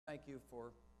Thank you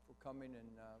for coming, and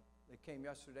they came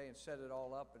yesterday and set it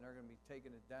all up, and they're going to be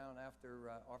taking it down after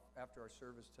our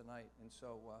service tonight. And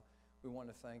so we want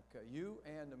to thank you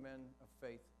and the men of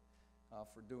faith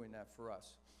for doing that for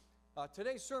us.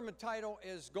 Today's sermon title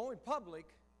is Going Public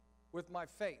with My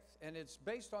Faith, and it's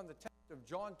based on the text of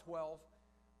John 12,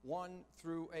 1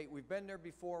 through 8. We've been there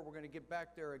before. We're going to get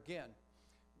back there again.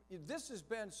 This has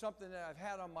been something that I've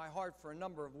had on my heart for a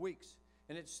number of weeks.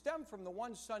 And it stemmed from the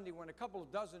one Sunday when a couple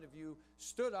of dozen of you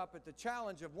stood up at the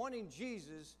challenge of wanting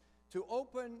Jesus to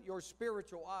open your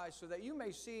spiritual eyes so that you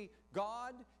may see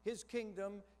God, His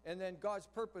kingdom, and then God's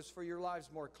purpose for your lives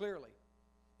more clearly.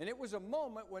 And it was a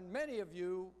moment when many of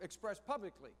you expressed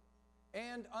publicly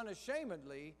and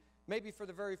unashamedly, maybe for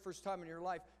the very first time in your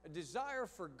life, a desire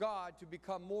for God to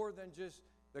become more than just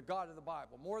the God of the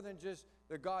Bible, more than just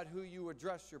the God who you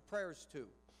address your prayers to.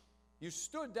 You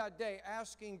stood that day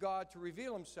asking God to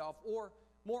reveal Himself or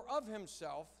more of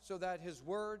Himself so that His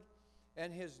Word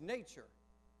and His nature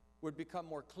would become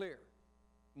more clear,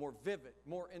 more vivid,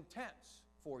 more intense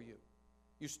for you.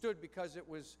 You stood because it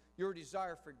was your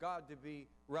desire for God to be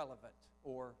relevant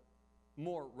or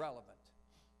more relevant.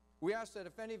 We ask that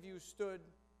if any of you stood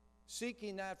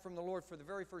seeking that from the Lord for the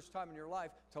very first time in your life,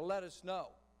 to let us know.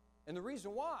 And the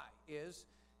reason why is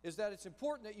that it's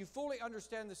important that you fully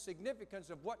understand the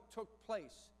significance of what took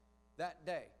place that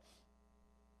day.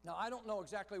 Now, I don't know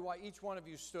exactly why each one of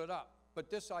you stood up,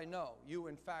 but this I know. You,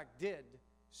 in fact, did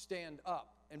stand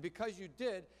up. And because you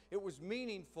did, it was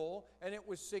meaningful and it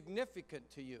was significant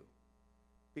to you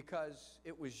because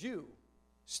it was you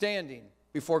standing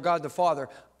before God the Father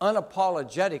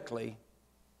unapologetically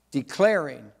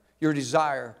declaring your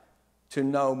desire to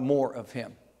know more of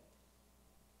Him.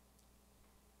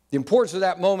 The importance of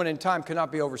that moment in time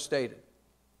cannot be overstated.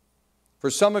 For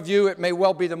some of you, it may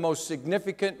well be the most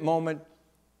significant moment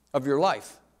of your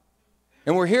life.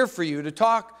 And we're here for you to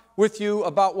talk with you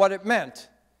about what it meant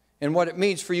and what it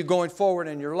means for you going forward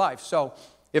in your life. So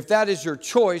if that is your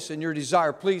choice and your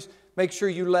desire, please make sure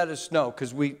you let us know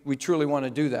because we truly want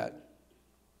to do that.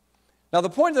 Now, the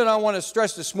point that I want to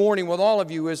stress this morning with all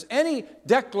of you is any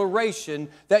declaration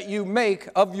that you make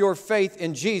of your faith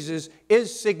in Jesus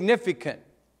is significant.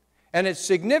 And it's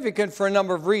significant for a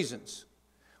number of reasons.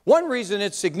 One reason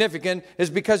it's significant is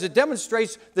because it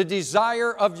demonstrates the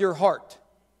desire of your heart.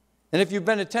 And if you've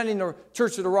been attending the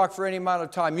Church of the Rock for any amount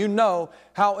of time, you know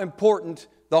how important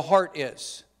the heart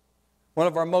is. One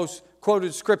of our most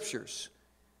quoted scriptures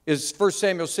is 1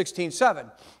 Samuel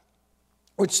 16:7,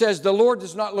 which says, "The Lord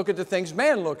does not look at the things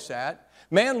man looks at.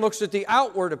 Man looks at the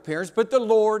outward appearance, but the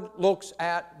Lord looks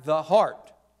at the heart."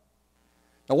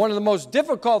 Now, one of the most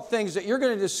difficult things that you're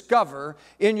going to discover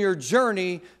in your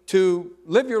journey to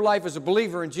live your life as a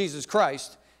believer in Jesus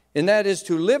Christ, and that is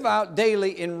to live out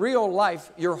daily in real life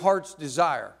your heart's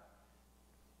desire.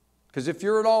 Because if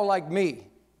you're at all like me,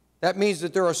 that means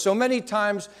that there are so many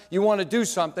times you want to do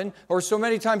something, or so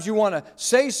many times you want to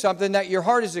say something that your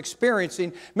heart is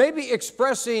experiencing, maybe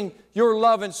expressing your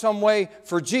love in some way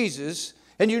for Jesus,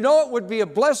 and you know it would be a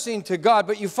blessing to God,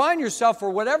 but you find yourself for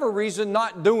whatever reason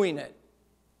not doing it.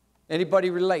 Anybody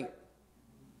relate?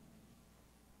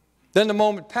 Then the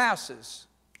moment passes,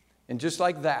 and just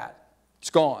like that, it's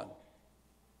gone.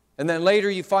 And then later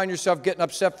you find yourself getting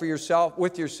upset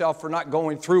with yourself for not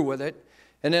going through with it.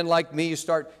 And then like me, you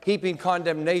start heaping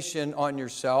condemnation on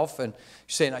yourself and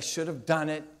saying, I should have done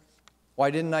it.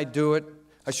 Why didn't I do it?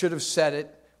 I should have said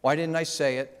it. Why didn't I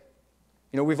say it?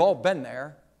 You know, we've all been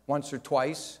there once or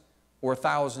twice or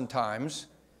 1,000 times.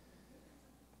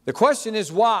 The question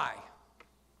is why?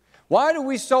 Why do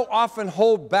we so often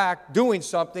hold back doing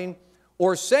something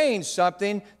or saying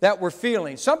something that we're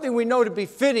feeling? Something we know to be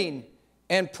fitting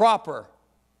and proper.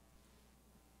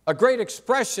 A great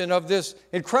expression of this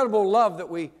incredible love that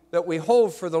we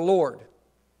hold for the Lord.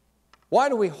 Why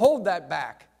do we hold that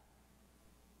back?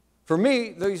 For me,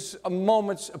 these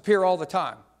moments appear all the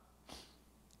time.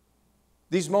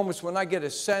 These moments when I get a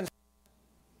sense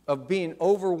of being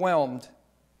overwhelmed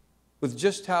with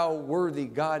just how worthy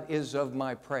God is of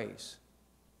my praise.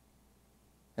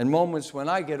 And moments when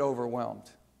I get overwhelmed,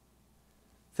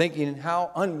 thinking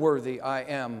how unworthy I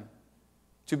am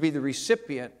to be the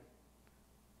recipient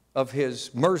of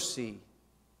His mercy,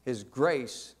 His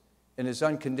grace, and His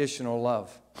unconditional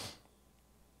love.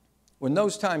 When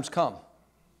those times come,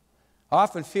 I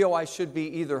often feel I should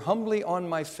be either humbly on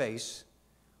my face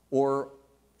or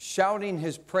shouting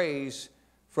His praise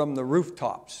from the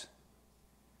rooftops.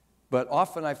 But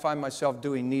often I find myself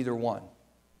doing neither one.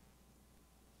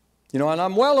 You know, and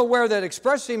I'm well aware that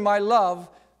expressing my love,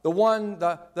 the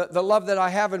love that I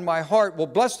have in my heart, will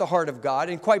bless the heart of God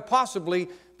and quite possibly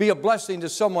be a blessing to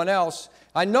someone else,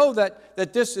 I know that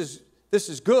this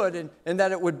is good and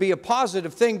that it would be a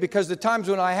positive thing, because the times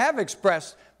when I have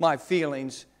expressed my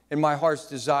feelings and my heart's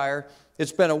desire,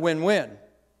 it's been a win-win.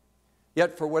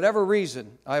 Yet for whatever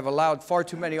reason, I have allowed far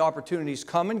too many opportunities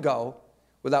come and go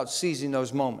without seizing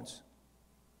those moments.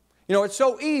 You know, it's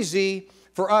so easy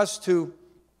for us to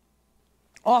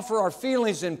offer our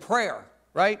feelings in prayer,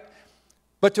 right?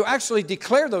 But to actually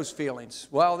declare those feelings,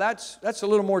 well, that's a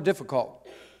little more difficult,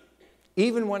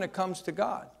 even when it comes to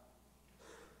God.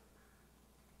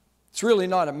 It's really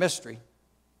not a mystery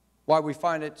why we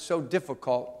find it so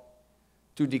difficult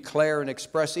to declare and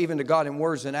express, even to God in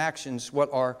words and actions, what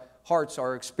our hearts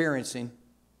are experiencing.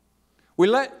 We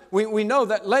know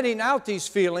that letting out these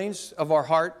feelings of our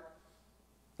heart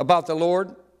about the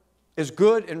Lord is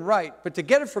good and right, but to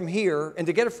get it from here and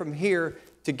to get it from here,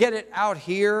 to get it out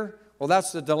here, well,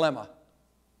 that's the dilemma.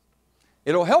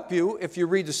 It'll help you if you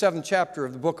read the 7th chapter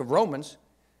of the book of Romans,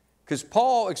 because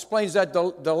Paul explains that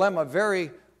dilemma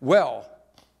very well.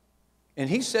 And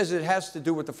he says it has to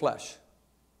do with the flesh.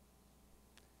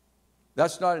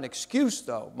 That's not an excuse,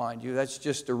 though, mind you. That's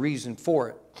just a reason for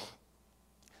it.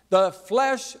 The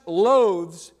flesh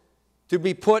loathes to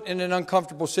be put in an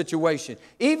uncomfortable situation,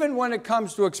 even when it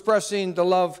comes to expressing the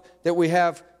love that we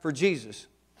have for Jesus.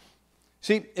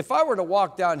 See, if I were to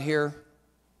walk down here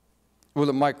with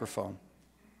a microphone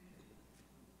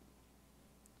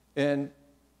and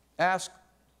ask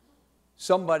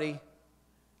somebody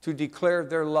to declare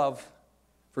their love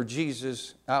for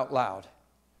Jesus out loud,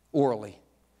 orally,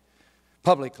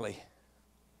 publicly,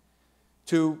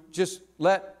 to just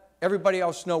let everybody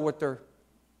else know what their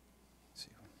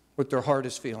heart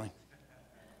is feeling.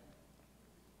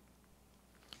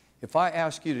 If I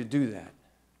ask you to do that,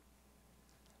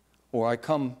 or I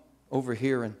come over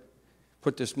here and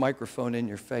put this microphone in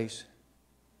your face,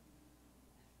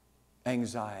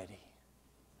 anxiety,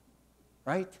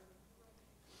 right?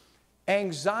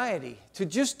 Anxiety to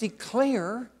just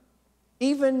declare,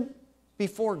 even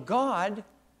before God,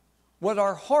 what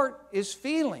our heart is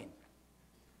feeling.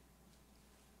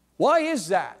 Why is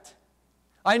that?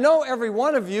 I know every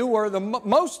one of you, or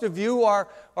most of you, are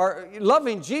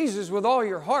loving Jesus with all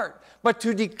your heart. But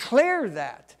to declare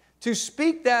that, to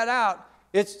speak that out,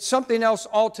 it's something else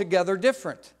altogether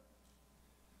different.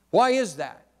 Why is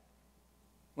that?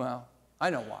 Well,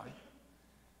 I know why.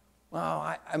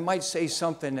 Well, I might say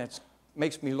something that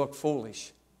makes me look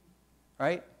foolish,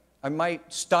 right? I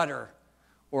might stutter,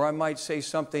 or I might say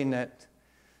something that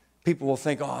people will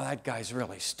think, oh, that guy's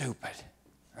really stupid,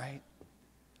 right?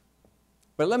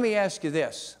 But let me ask you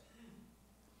this.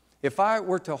 If I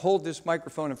were to hold this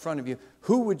microphone in front of you,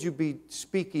 who would you be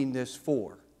speaking this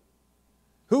for?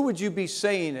 Who would you be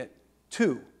saying it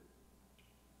to?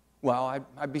 Well,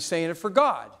 I'd be saying it for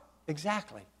God.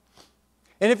 Exactly.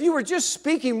 And if you were just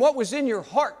speaking what was in your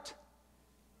heart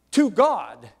to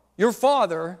God, your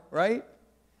Father, right?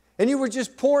 And you were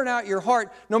just pouring out your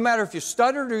heart, no matter if you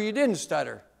stuttered or you didn't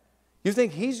stutter, you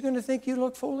think He's going to think you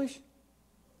look foolish?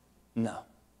 No.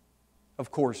 Of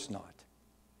course not.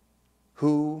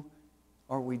 Who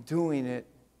are we doing it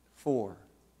for?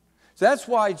 So that's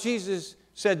why Jesus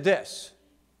said this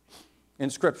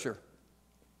in Scripture.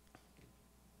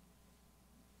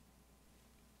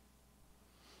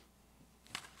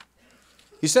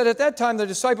 He said, at that time the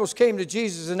disciples came to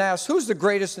Jesus and asked, who's the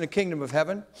greatest in the kingdom of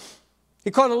heaven? He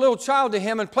called a little child to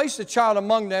him and placed the child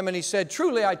among them, and he said,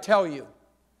 truly I tell you,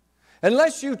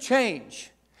 unless you change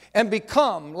and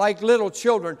become like little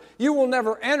children, you will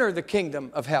never enter the kingdom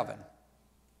of heaven.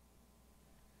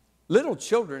 Little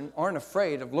children aren't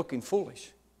afraid of looking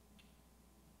foolish.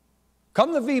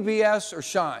 Come to VBS or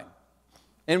Shine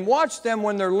and watch them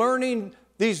when they're learning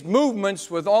these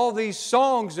movements with all these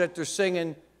songs that they're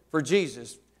singing for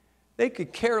Jesus. They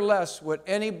could care less what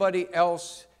anybody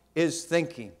else is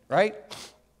thinking, right?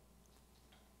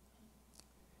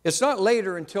 It's not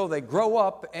later until they grow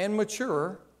up and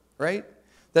mature, right,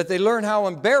 that they learn how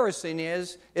embarrassing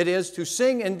it is to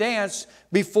sing and dance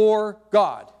before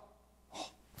God.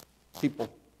 People,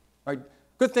 right?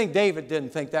 Good thing David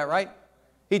didn't think that, right?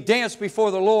 He danced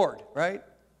before the Lord, right?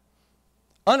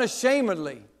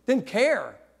 Unashamedly, didn't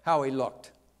care how he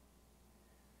looked.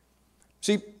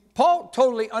 See, Paul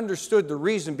totally understood the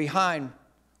reason behind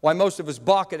why most of us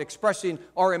balk at expressing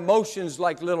our emotions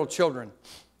like little children.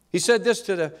 He said this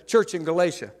to the church in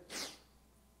Galatia.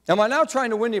 Am I now trying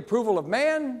to win the approval of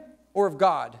man or of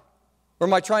God? Or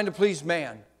am I trying to please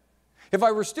man? If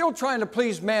I were still trying to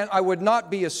please man, I would not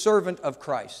be a servant of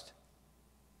Christ.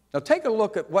 Now take a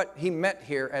look at what he meant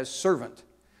here as servant.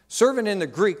 Servant in the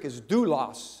Greek is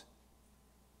doulos.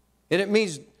 And it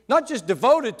means Not just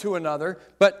devoted to another,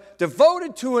 but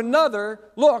devoted to another,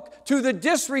 look, to the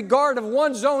disregard of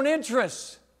one's own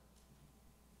interests.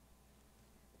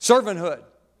 Servanthood.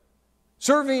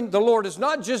 Serving the Lord is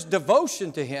not just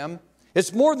devotion to Him.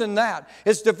 It's more than that.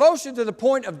 It's devotion to the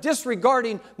point of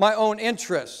disregarding my own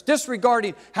interests,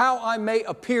 disregarding how I may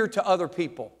appear to other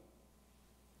people.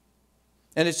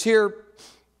 And it's here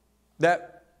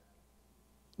that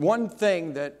one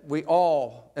thing that we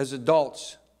all, as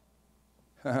adults,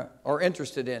 are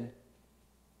interested in.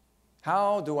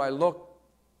 How do I look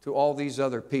to all these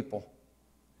other people?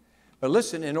 But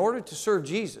listen, in order to serve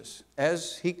Jesus,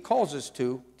 as He calls us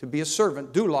to be a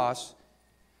servant, doulos,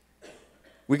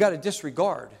 we got to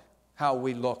disregard how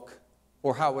we look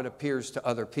or how it appears to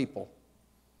other people.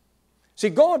 See,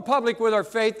 going public with our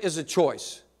faith is a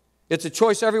choice. It's a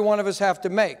choice every one of us have to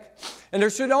make. And there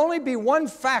should only be one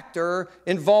factor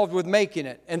involved with making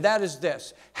it, and that is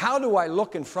this: how do I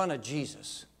look in front of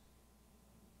Jesus?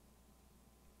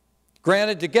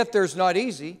 Granted, to get there is not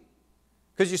easy,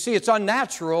 because you see, it's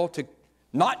unnatural to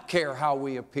not care how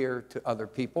we appear to other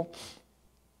people.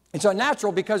 It's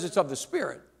unnatural because it's of the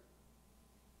Spirit.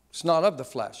 It's not of the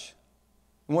flesh.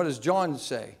 And what does John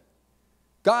say?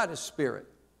 God is spirit,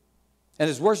 and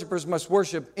His worshipers must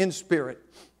worship in spirit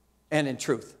and in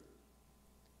truth.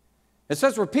 It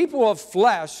says we're people of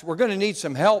flesh, we're going to need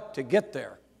some help to get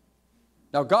there.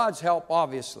 Now, God's help,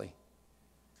 obviously.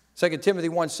 2 Timothy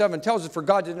 1:7 tells us, for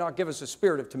God did not give us a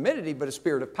spirit of timidity, but a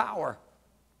spirit of power.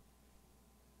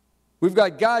 We've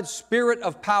got God's spirit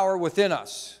of power within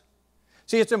us.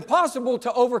 See, it's impossible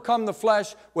to overcome the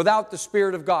flesh without the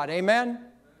Spirit of God. Amen?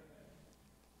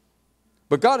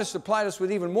 But God has supplied us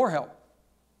with even more help,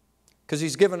 because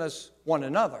He's given us one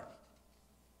another.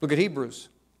 Look at Hebrews.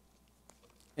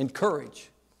 Encourage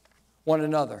one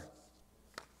another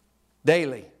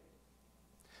daily.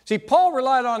 See, Paul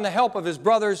relied on the help of his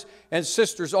brothers and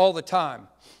sisters all the time.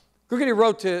 Look what he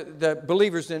wrote to the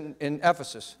believers in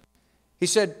Ephesus. He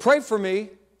said, pray for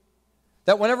me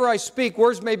that whenever I speak,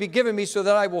 words may be given me so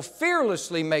that I will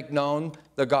fearlessly make known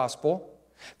the gospel.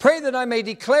 Pray that I may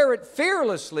declare it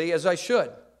fearlessly as I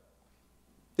should.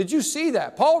 Did you see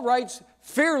that? Paul writes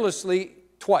fearlessly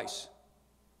twice.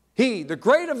 He, the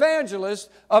great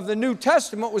evangelist of the New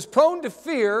Testament, was prone to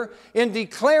fear in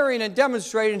declaring and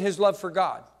demonstrating his love for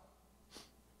God.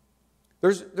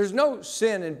 There's no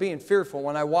sin in being fearful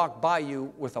when I walk by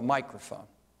you with a microphone.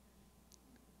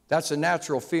 That's a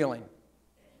natural feeling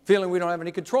we don't have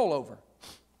any control over.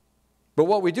 But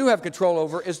what we do have control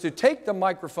over is to take the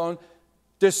microphone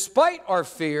despite our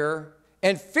fear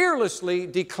and fearlessly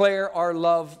declare our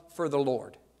love for the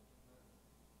Lord.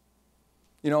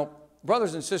 You know,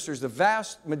 brothers and sisters, the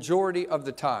vast majority of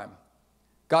the time,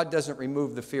 God doesn't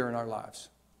remove the fear in our lives.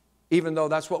 Even though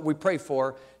that's what we pray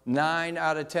for 9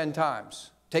 out of 10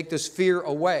 times. Take this fear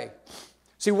away.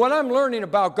 See, what I'm learning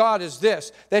about God is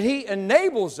this, that He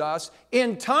enables us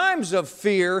in times of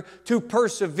fear to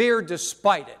persevere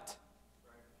despite it.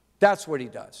 That's what He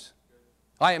does.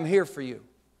 I am here for you.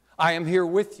 I am here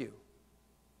with you.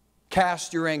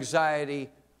 Cast your anxiety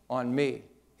on me.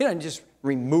 He doesn't just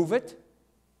remove it.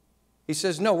 He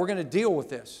says, no, we're going to deal with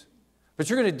this. But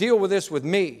you're going to deal with this with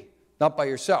me, not by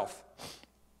yourself.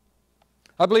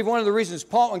 I believe one of the reasons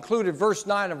Paul included verse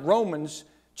 9 of Romans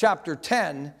chapter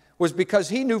 10 was because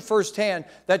he knew firsthand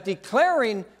that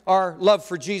declaring our love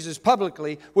for Jesus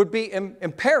publicly would be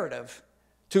imperative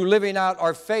to living out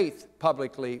our faith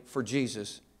publicly for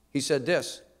Jesus. He said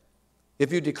this,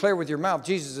 if you declare with your mouth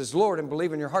Jesus is Lord and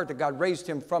believe in your heart that God raised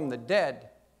Him from the dead,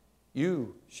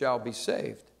 you shall be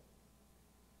saved.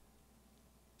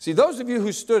 See, those of you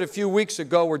who stood a few weeks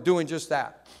ago were doing just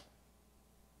that.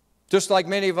 Just like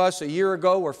many of us a year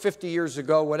ago or 50 years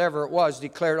ago, whatever it was,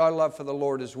 declared our love for the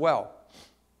Lord as well.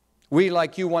 We,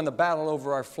 like you, won the battle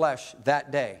over our flesh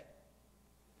that day.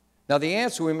 Now, the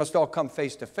answer we must all come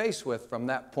face to face with from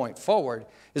that point forward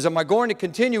is, am I going to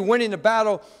continue winning the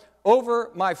battle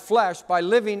over my flesh by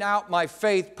living out my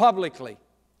faith publicly?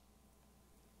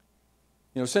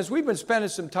 You know, since we've been spending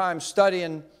some time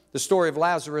studying the story of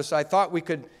Lazarus, I thought we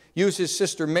could use his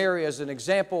sister Mary as an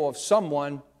example of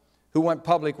someone who went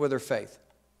public with her faith.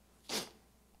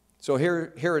 So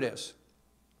here it is.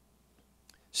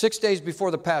 6 days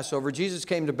before the Passover, Jesus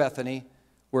came to Bethany,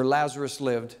 where Lazarus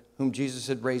lived, whom Jesus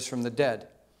had raised from the dead.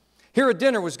 Here a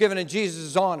dinner was given in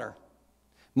Jesus' honor.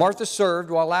 Martha served,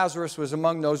 while Lazarus was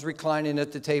among those reclining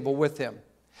at the table with him.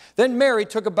 Then Mary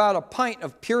took about a pint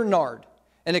of pure nard,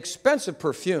 an expensive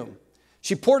perfume.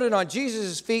 She poured it on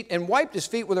Jesus' feet and wiped His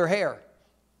feet with her hair,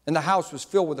 and the house was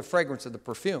filled with the fragrance of the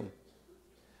perfume.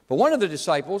 But one of the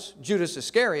disciples, Judas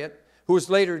Iscariot, who was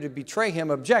later to betray Him,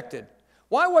 objected.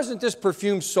 why wasn't this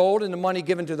perfume sold and the money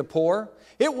given to the poor?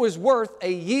 It was worth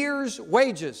a year's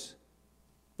wages.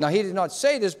 Now, he did not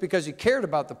say this because he cared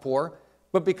about the poor,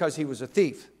 but because he was a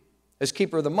thief. As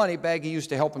keeper of the money bag, he used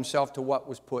to help himself to what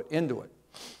was put into it.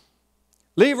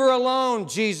 Leave her alone,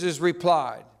 Jesus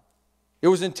replied. It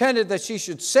was intended that she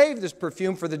should save this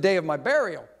perfume for the day of my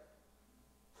burial.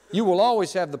 You will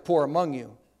always have the poor among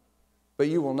you, but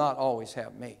you will not always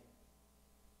have me.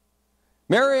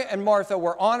 Mary and Martha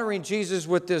were honoring Jesus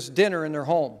with this dinner in their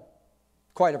home.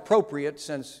 Quite appropriate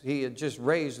since he had just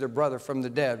raised their brother from the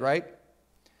dead, right?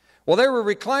 While they were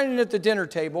reclining at the dinner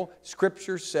table,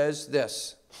 Scripture says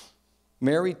this.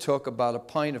 Mary took about a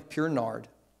pint of pure nard,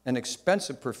 an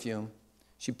expensive perfume.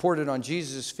 She poured it on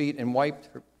Jesus' feet and wiped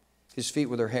his feet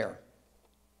with her hair.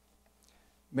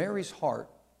 Mary's heart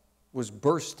was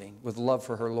bursting with love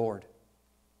for her Lord.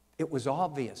 It was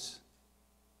obvious.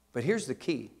 But here's the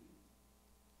key.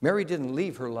 Mary didn't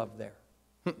leave her love there.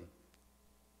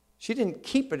 She didn't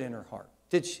keep it in her heart,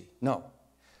 did she? No.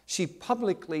 She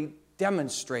publicly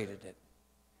demonstrated it.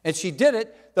 And she did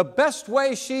it the best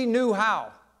way she knew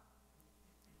how.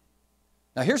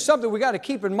 Now here's something we got to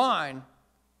keep in mind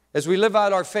as we live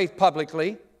out our faith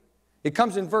publicly. It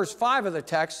comes in verse 5 of the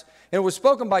text, and it was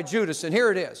spoken by Judas, and here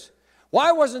it is.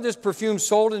 Why wasn't this perfume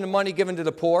sold and the money given to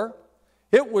the poor?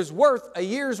 It was worth a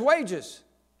year's wages.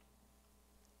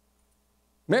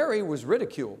 Mary was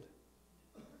ridiculed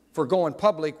for going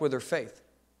public with her faith.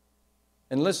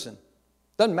 And listen,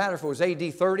 doesn't matter if it was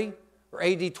AD 30 or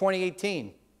AD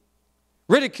 2018.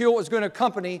 Ridicule is going to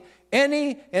accompany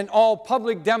any and all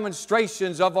public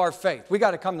demonstrations of our faith. We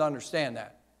got to come to understand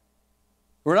that.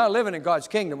 We're not living in God's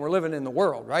kingdom, we're living in the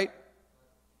world, right?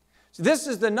 So this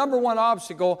is the number one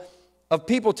obstacle of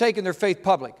people taking their faith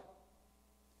public.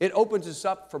 It opens us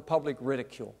up for public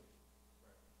ridicule.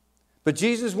 But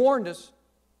Jesus warned us,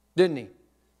 didn't he?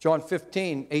 John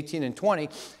 15, 18, and 20.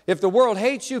 If the world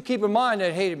hates you, keep in mind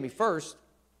that it hated me first.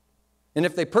 And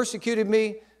if they persecuted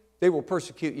me, they will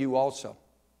persecute you also.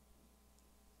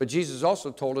 But Jesus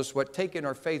also told us what taking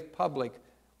our faith public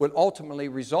would ultimately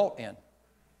result in.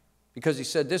 Because he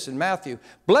said this in Matthew.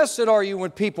 Blessed are you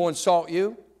when people insult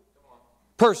you,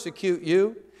 persecute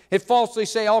you, and falsely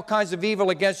say all kinds of evil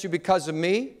against you because of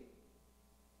me.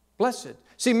 Blessed.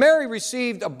 See, Mary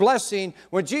received a blessing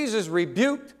when Jesus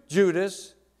rebuked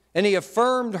Judas and he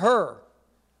affirmed her.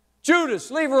 Judas,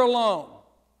 leave her alone.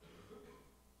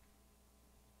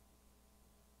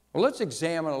 Well, let's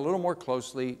examine a little more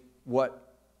closely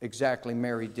what exactly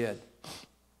Mary did.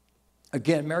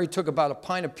 Again, Mary took about a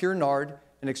pint of pure nard,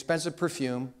 an expensive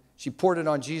perfume. She poured it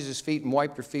on Jesus' feet and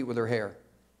wiped her feet with her hair.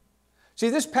 See,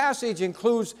 this passage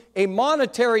includes a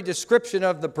monetary description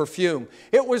of the perfume.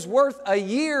 It was worth a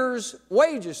year's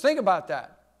wages. Think about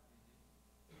that.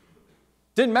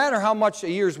 Didn't matter how much a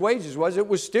year's wages was, it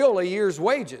was still a year's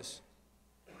wages.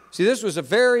 See, this was a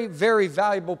very, very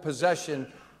valuable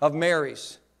possession of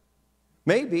Mary's.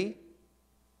 Maybe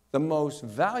the most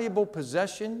valuable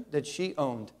possession that she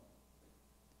owned.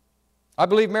 I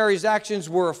believe Mary's actions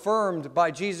were affirmed by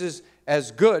Jesus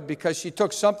as good because she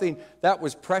took something that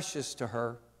was precious to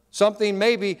her, something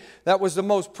maybe that was the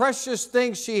most precious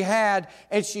thing she had,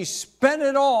 and she spent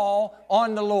it all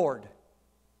on the Lord.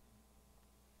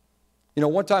 You know,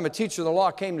 one time a teacher of the law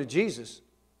came to Jesus,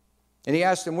 and he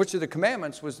asked him which of the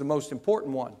commandments was the most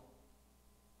important one.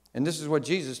 And this is what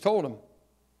Jesus told him.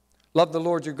 Love the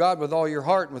Lord your God with all your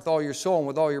heart and with all your soul and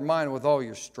with all your mind and with all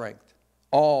your strength.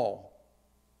 All.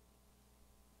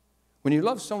 When you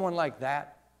love someone like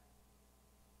that,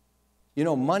 you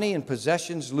know, money and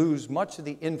possessions lose much of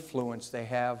the influence they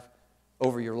have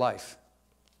over your life.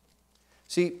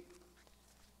 See,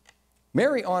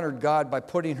 Mary honored God by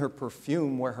putting her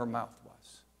perfume where her mouth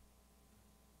was.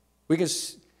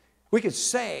 We could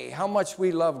say how much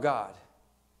we love God,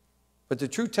 but the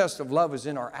true test of love is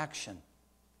in our action.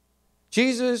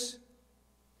 Jesus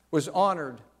was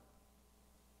honored.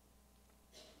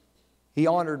 He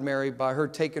honored Mary by her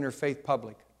taking her faith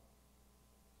public.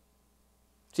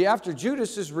 See, after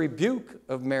Judas's rebuke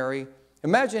of Mary,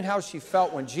 imagine how she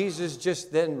felt when Jesus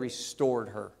just then restored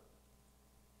her.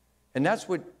 And that's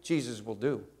what Jesus will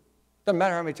do. Doesn't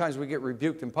matter how many times we get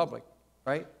rebuked in public,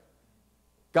 right?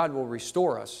 God will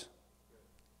restore us.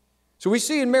 So we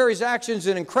see in Mary's actions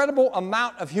an incredible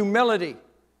amount of humility.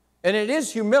 And it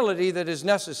is humility that is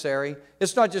necessary.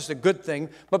 It's not just a good thing,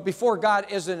 but before God,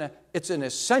 it's an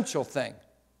essential thing.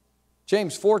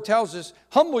 James 4 tells us,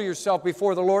 humble yourself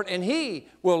before the Lord, and He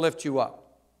will lift you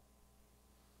up.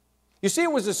 You see,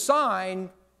 it was a sign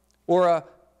or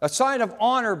a sign of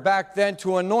honor back then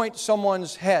to anoint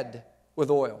someone's head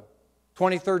with oil.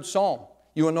 23rd Psalm,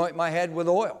 you anoint my head with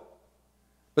oil.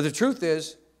 But the truth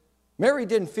is, Mary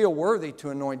didn't feel worthy to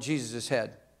anoint Jesus'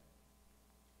 head.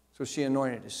 So she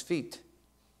anointed his feet,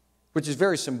 which is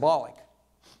very symbolic.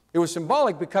 It was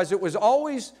symbolic because it was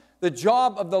always the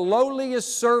job of the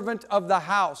lowliest servant of the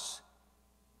house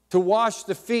to wash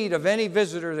the feet of any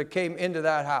visitor that came into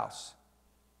that house.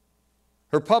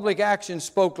 Her public action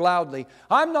spoke loudly.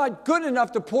 I'm not good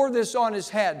enough to pour this on his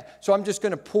head, so I'm just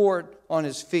going to pour it on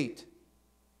his feet.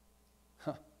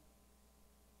 Huh.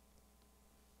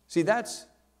 See, that's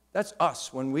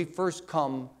us when we first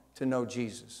come to know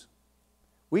Jesus.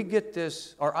 We get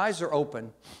this, our eyes are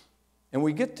open, and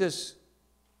we get this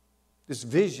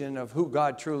vision of who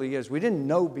God truly is. We didn't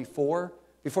know before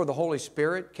the Holy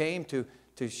Spirit came to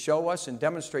show us and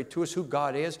demonstrate to us who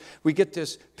God is. We get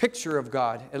this picture of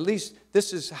God. At least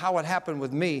this is how it happened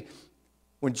with me.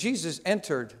 When Jesus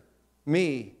entered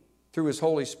me through His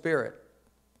Holy Spirit,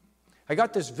 I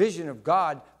got this vision of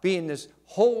God being this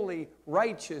holy,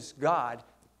 righteous God.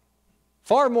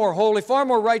 Far more holy, far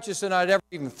more righteous than I'd ever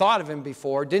even thought of Him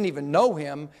before. Didn't even know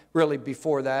Him really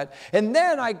before that. And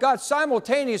then I got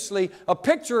simultaneously a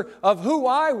picture of who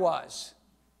I was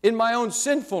in my own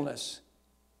sinfulness.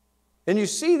 And you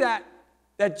see that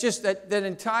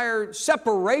entire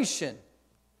separation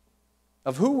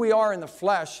of who we are in the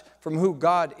flesh from who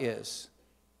God is.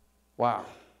 Wow.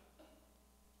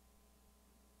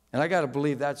 And I got to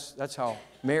believe that's how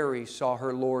Mary saw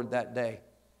her Lord that day.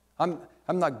 I'm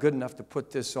not good enough to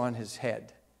put this on his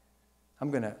head. I'm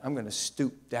going to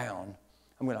stoop down.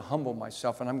 I'm going to humble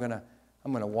myself, and I'm going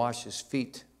to wash his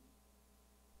feet.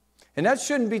 And that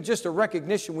shouldn't be just a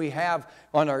recognition we have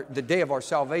on the day of our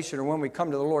salvation or when we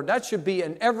come to the Lord. That should be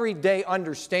an everyday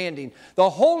understanding. The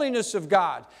holiness of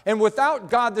God, and without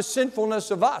God, the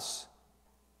sinfulness of us.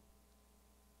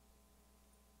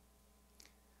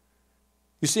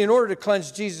 You see, in order to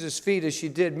cleanse Jesus' feet as she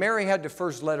did, Mary had to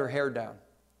first let her hair down.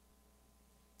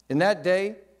 In that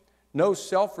day, no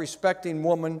self-respecting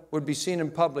woman would be seen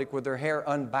in public with her hair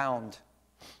unbound.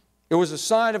 It was a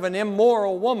sign of an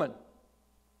immoral woman.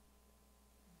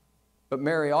 But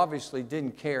Mary obviously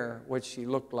didn't care what she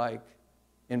looked like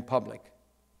in public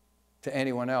to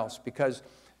anyone else, because,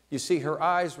 you see, her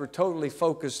eyes were totally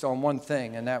focused on one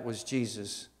thing, and that was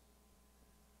Jesus.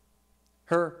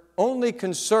 Her only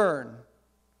concern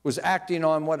was acting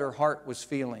on what her heart was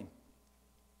feeling.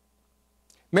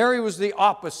 Mary was the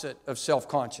opposite of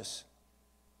self-conscious.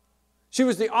 She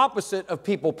was the opposite of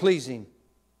people-pleasing.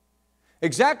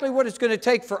 Exactly what it's going to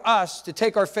take for us to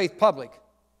take our faith public.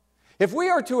 If we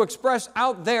are to express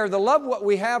out there the love what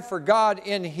we have for God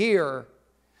in here,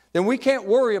 then we can't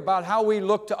worry about how we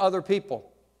look to other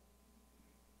people.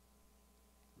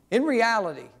 In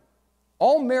reality,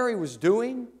 all Mary was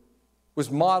doing was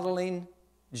modeling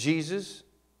Jesus.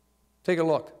 Take a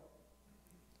look.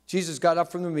 Jesus got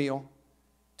up from the meal,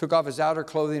 took off his outer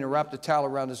clothing and wrapped a towel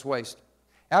around his waist.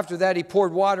 After that, he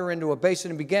poured water into a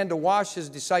basin and began to wash his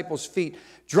disciples' feet,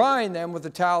 drying them with the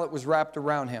towel that was wrapped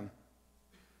around him.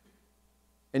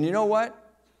 And you know what?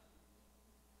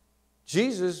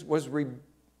 Jesus was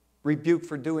rebuked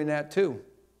for doing that too.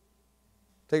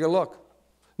 Take a look.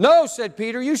 No, said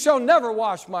Peter, you shall never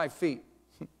wash my feet.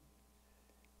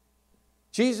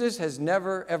 Jesus has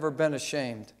never, ever been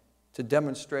ashamed to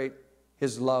demonstrate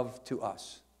his love to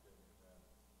us.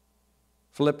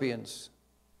 Philippians,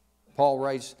 Paul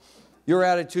writes, your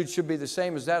attitude should be the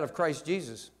same as that of Christ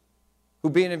Jesus, who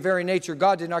being in very nature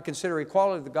God did not consider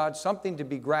equality with God something to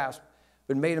be grasped,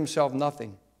 but made himself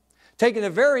nothing. Taking the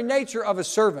very nature of a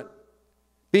servant,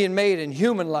 being made in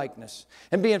human likeness,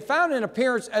 and being found in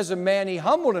appearance as a man, he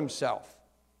humbled himself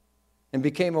and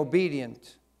became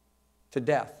obedient to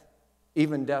death,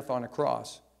 even death on a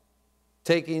cross.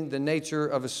 Taking the nature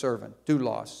of a servant,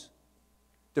 doulos,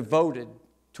 devoted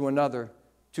to another,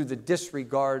 to the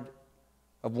disregard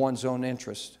of one's own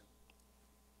interest.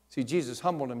 See, Jesus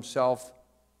humbled himself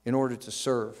in order to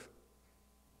serve.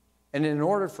 And in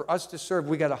order for us to serve,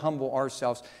 we got to humble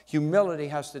ourselves. Humility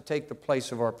has to take the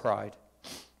place of our pride.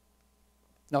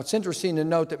 Now, it's interesting to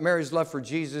note that Mary's love for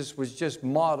Jesus was just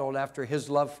modeled after his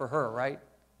love for her, right?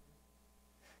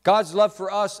 God's love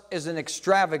for us is an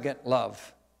extravagant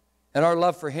love. And our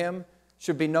love for him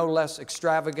should be no less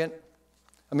extravagant.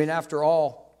 I mean, after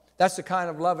all, that's the kind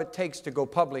of love it takes to go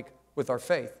public with our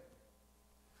faith.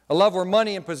 A love where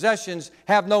money and possessions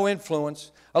have no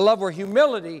influence. A love where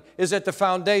humility is at the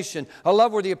foundation. A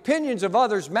love where the opinions of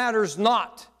others matters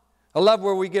not. A love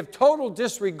where we give total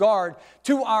disregard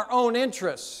to our own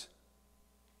interests.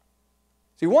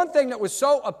 See, one thing that was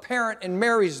so apparent in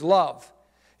Mary's love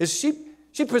is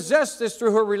she possessed this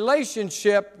through her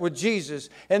relationship with Jesus,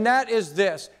 and that is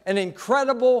this, an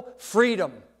incredible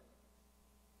freedom.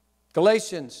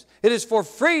 Galatians, it is for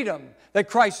freedom that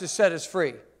Christ has set us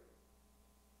free.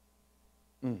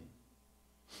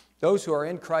 Those who are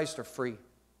in Christ are free.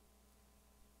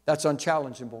 That's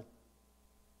unchallengeable.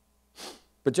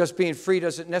 But just being free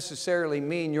doesn't necessarily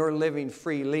mean you're living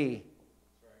freely.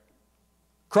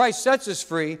 Christ sets us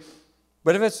free,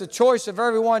 but if it's the choice of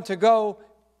everyone to go,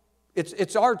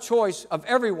 it's our choice of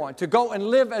everyone to go and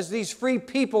live as these free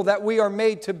people that we are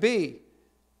made to be.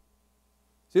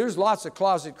 See, there's lots of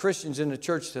closet Christians in the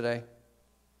church today.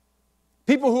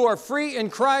 People who are free in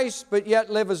Christ, but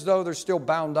yet live as though they're still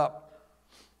bound up.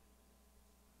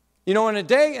 You know, in a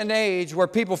day and age where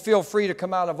people feel free to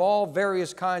come out of all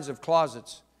various kinds of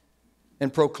closets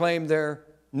and proclaim their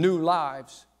new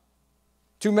lives,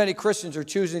 too many Christians are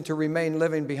choosing to remain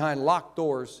living behind locked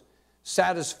doors,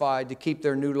 satisfied to keep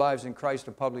their new lives in Christ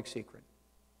a public secret.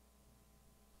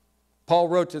 Paul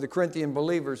wrote to the Corinthian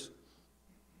believers,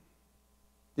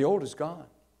 the old is gone.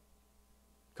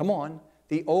 Come on,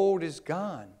 the old is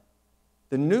gone.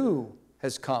 The new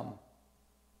has come.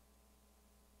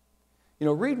 You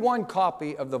know, read one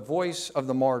copy of The Voice of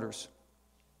the Martyrs.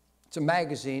 It's a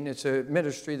magazine. It's a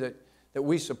ministry that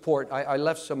we support. I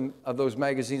left some of those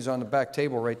magazines on the back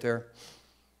table right there.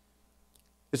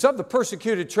 It's of the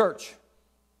persecuted church.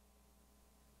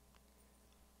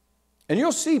 And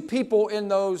you'll see people in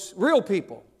those, real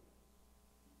people,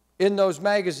 in those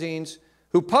magazines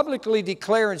who publicly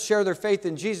declare and share their faith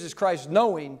in Jesus Christ,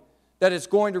 knowing that it's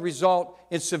going to result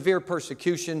in severe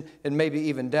persecution and maybe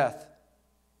even death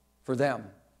for them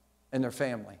and their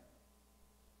family.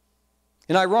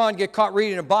 In Iran, get caught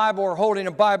reading a Bible or holding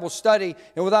a Bible study,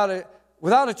 and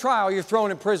without a trial, you're thrown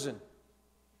in prison.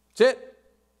 That's it.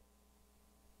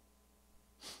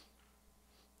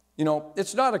 You know,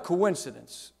 it's not a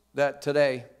coincidence that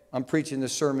today I'm preaching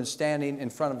this sermon standing in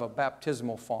front of a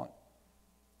baptismal font.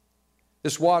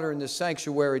 This water in this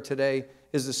sanctuary today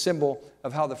is the symbol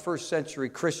of how the first century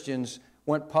Christians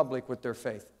went public with their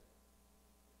faith.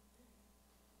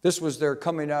 This was their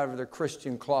coming out of their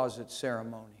Christian closet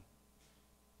ceremony.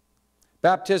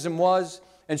 Baptism was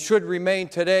and should remain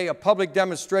today a public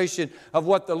demonstration of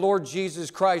what the Lord Jesus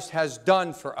Christ has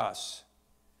done for us.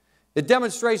 It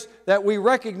demonstrates that we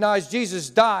recognize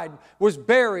Jesus died, was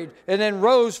buried, and then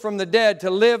rose from the dead to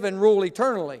live and rule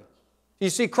eternally. You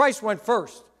see, Christ went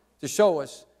first to show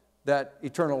us that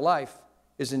eternal life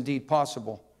is indeed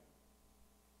possible.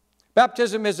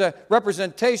 Baptism is a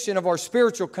representation of our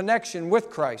spiritual connection with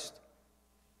Christ.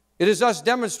 It is us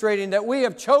demonstrating that we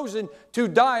have chosen to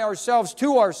die ourselves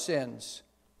to our sins.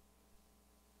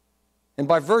 And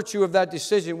by virtue of that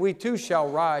decision, we too shall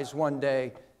rise one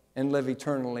day and live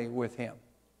eternally with Him.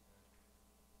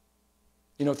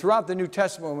 You know, throughout the New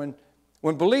Testament,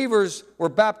 when believers were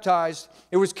baptized,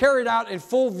 it was carried out in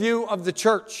full view of the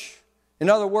church. In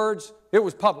other words, it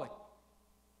was public.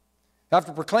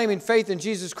 After proclaiming faith in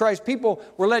Jesus Christ, people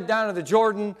were led down to the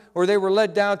Jordan, or they were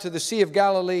led down to the Sea of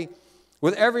Galilee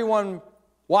with everyone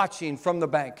watching from the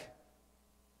bank.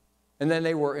 And then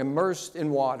they were immersed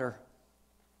in water.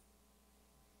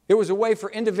 It was a way for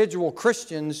individual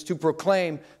Christians to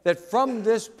proclaim that from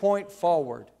this point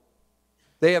forward,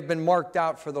 they have been marked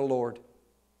out for the Lord.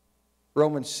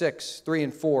 Romans 6, 3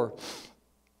 and 4.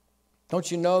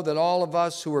 Don't you know that all of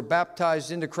us who were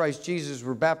baptized into Christ Jesus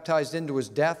were baptized into His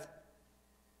death?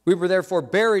 We were therefore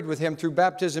buried with Him through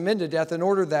baptism into death, in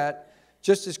order that,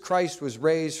 just as Christ was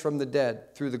raised from the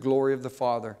dead through the glory of the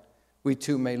Father, we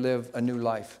too may live a new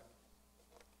life.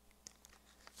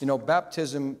 You know,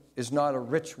 baptism is not a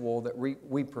ritual that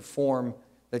we perform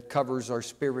that covers our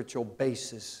spiritual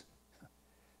basis.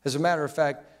 As a matter of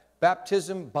fact,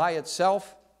 baptism by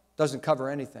itself doesn't cover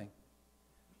anything.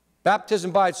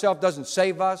 Baptism by itself doesn't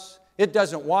save us. It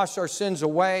doesn't wash our sins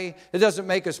away. It doesn't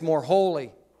make us more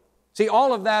holy. See,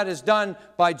 all of that is done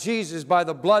by Jesus, by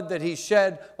the blood that He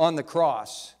shed on the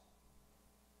cross.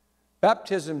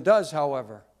 Baptism does,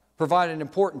 however, provide an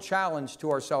important challenge to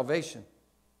our salvation.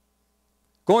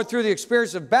 Going through the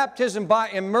experience of baptism by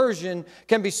immersion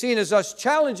can be seen as us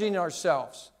challenging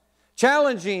ourselves,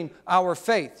 challenging our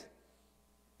faith.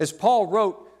 As Paul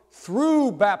wrote,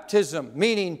 through baptism,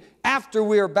 meaning after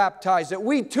we are baptized, that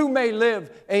we too may live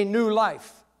a new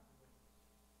life.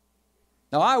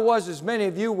 Now, I was, as many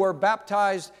of you were,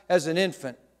 baptized as an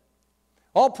infant.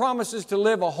 All promises to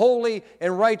live a holy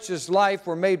and righteous life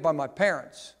were made by my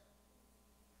parents.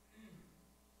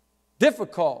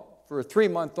 Difficult for a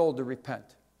 3-month-old to repent.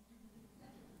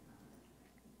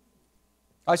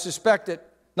 I suspect that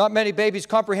not many babies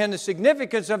comprehend the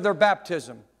significance of their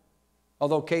baptism,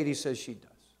 although Katie says she does.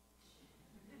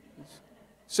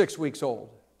 6 weeks old.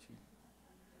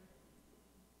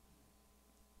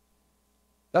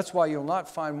 That's why you'll not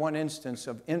find one instance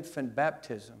of infant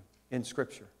baptism in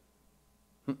Scripture.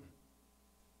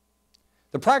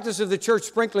 The practice of the church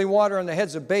sprinkling water on the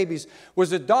heads of babies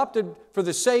was adopted for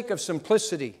the sake of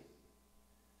simplicity.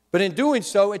 But in doing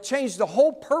so, it changed the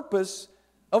whole purpose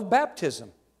of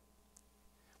baptism.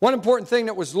 One important thing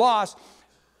that was lost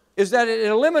is that it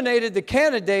eliminated the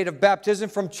candidate of baptism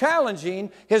from challenging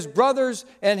his brothers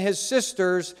and his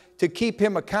sisters to keep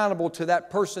him accountable to that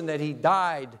person that he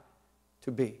died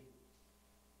to be.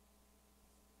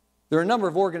 There are a number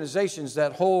of organizations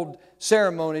that hold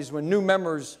ceremonies when new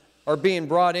members are being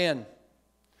brought in.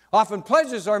 Often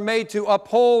pledges are made to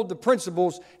uphold the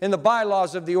principles and the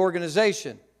bylaws of the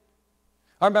organization.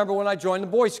 I remember when I joined the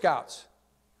Boy Scouts.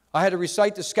 I had to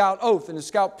recite the Scout Oath and the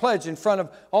Scout Pledge in front of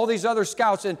all these other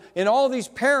Scouts and all these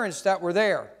parents that were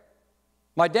there.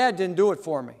 My dad didn't do it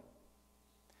for me.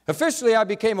 Officially, I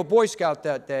became a Boy Scout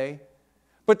that day,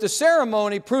 but the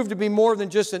ceremony proved to be more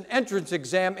than just an entrance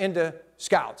exam into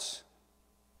Scouts.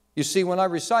 You see, when I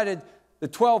recited the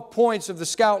 12 points of the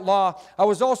Scout Law, I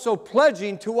was also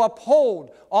pledging to uphold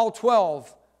all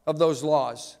 12 of those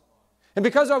laws. And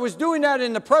because I was doing that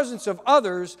in the presence of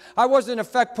others, I was in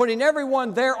effect putting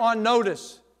everyone there on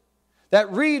notice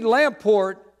that Reid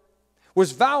Lamport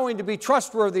was vowing to be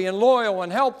trustworthy and loyal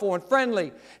and helpful and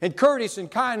friendly and courteous and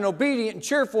kind and obedient and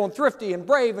cheerful and thrifty and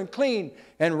brave and clean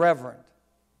and reverent.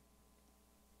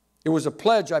 It was a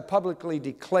pledge I publicly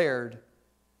declared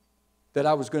that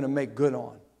I was going to make good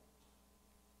on.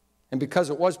 And because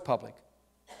it was public,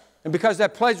 and because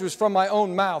that pledge was from my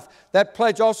own mouth, that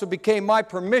pledge also became my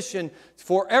permission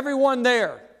for everyone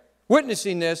there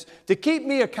witnessing this to keep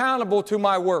me accountable to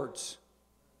my words.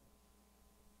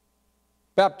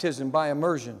 Baptism by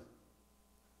immersion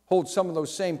holds some of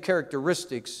those same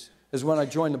characteristics as when I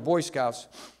joined the Boy Scouts.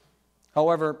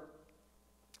 However,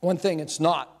 one thing it's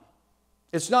not.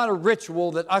 It's not a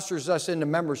ritual that ushers us into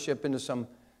membership into some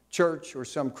church or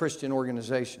some Christian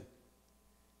organization.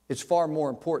 It's far more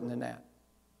important than that.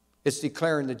 It's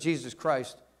declaring that Jesus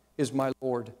Christ is my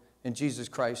Lord and Jesus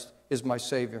Christ is my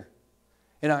Savior.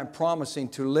 And I'm promising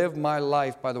to live my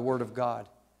life by the Word of God.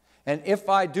 And if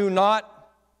I do not,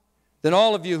 then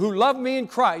all of you who love me in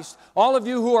Christ, all of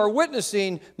you who are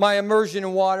witnessing my immersion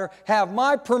in water, have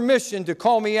my permission to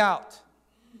call me out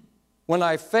when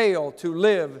I fail to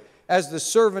live as the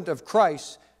servant of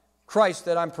Christ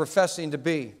that I'm professing to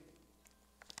be.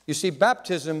 You see,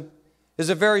 baptism is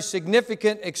a very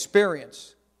significant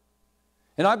experience.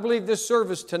 And I believe this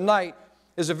service tonight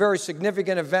is a very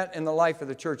significant event in the life of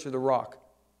the Church of the Rock.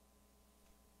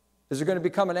 Is it going to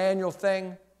become an annual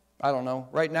thing? I don't know.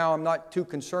 Right now, I'm not too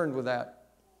concerned with that.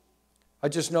 I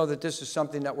just know that this is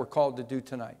something that we're called to do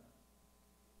tonight.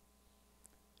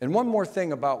 And one more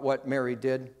thing about what Mary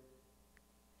did.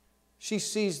 She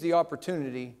seized the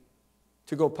opportunity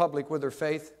to go public with her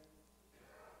faith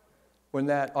when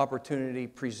that opportunity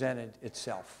presented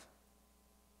itself.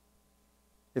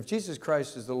 If Jesus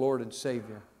Christ is the Lord and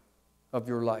Savior of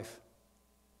your life,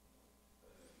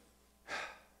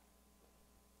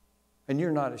 and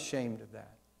you're not ashamed of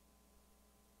that,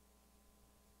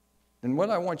 and what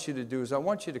I want you to do is I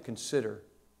want you to consider,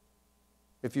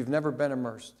 if you've never been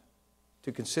immersed,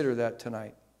 to consider that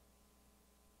tonight.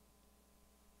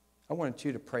 I want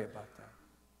you to pray about that.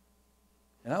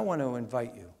 And I want to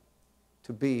invite you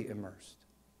to be immersed.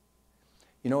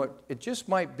 You know, it just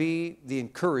might be the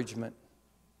encouragement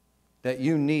that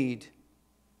you need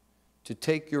to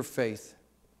take your faith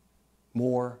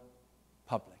more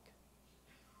public.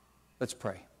 Let's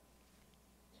pray.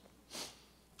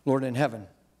 Lord in heaven,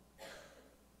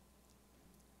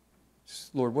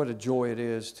 Lord, what a joy it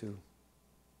is to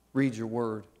read your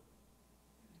word.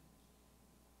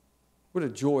 What a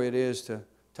joy it is to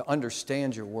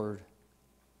understand your word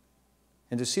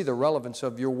and to see the relevance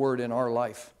of your word in our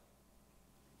life.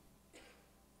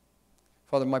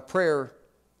 Father, my prayer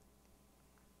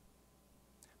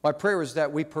is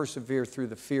that we persevere through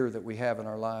the fear that we have in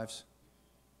our lives.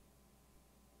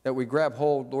 That we grab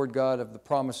hold, Lord God, of the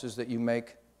promises that you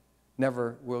make.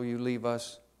 Never will you leave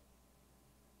us.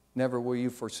 Never will you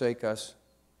forsake us.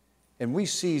 And we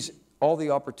seize all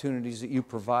the opportunities that you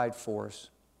provide for us.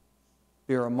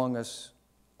 Be among us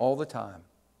all the time.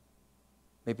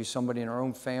 Maybe somebody in our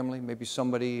own family, maybe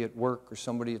somebody at work or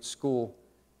somebody at school.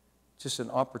 Just an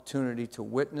opportunity to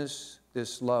witness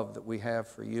this love that we have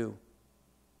for you.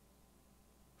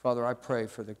 Father, I pray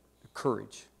for the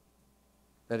courage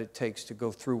that it takes to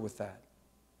go through with that.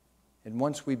 And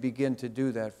once we begin to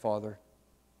do that, Father,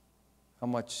 how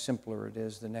much simpler it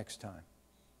is the next time.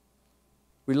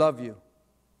 We love you,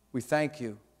 we thank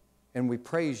you, and we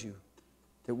praise you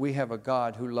that we have a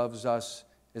God who loves us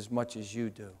as much as you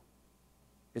do.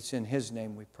 It's in His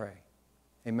name we pray.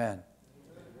 Amen.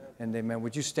 And amen.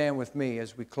 Would you stand with me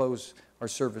as we close our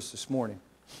service this morning?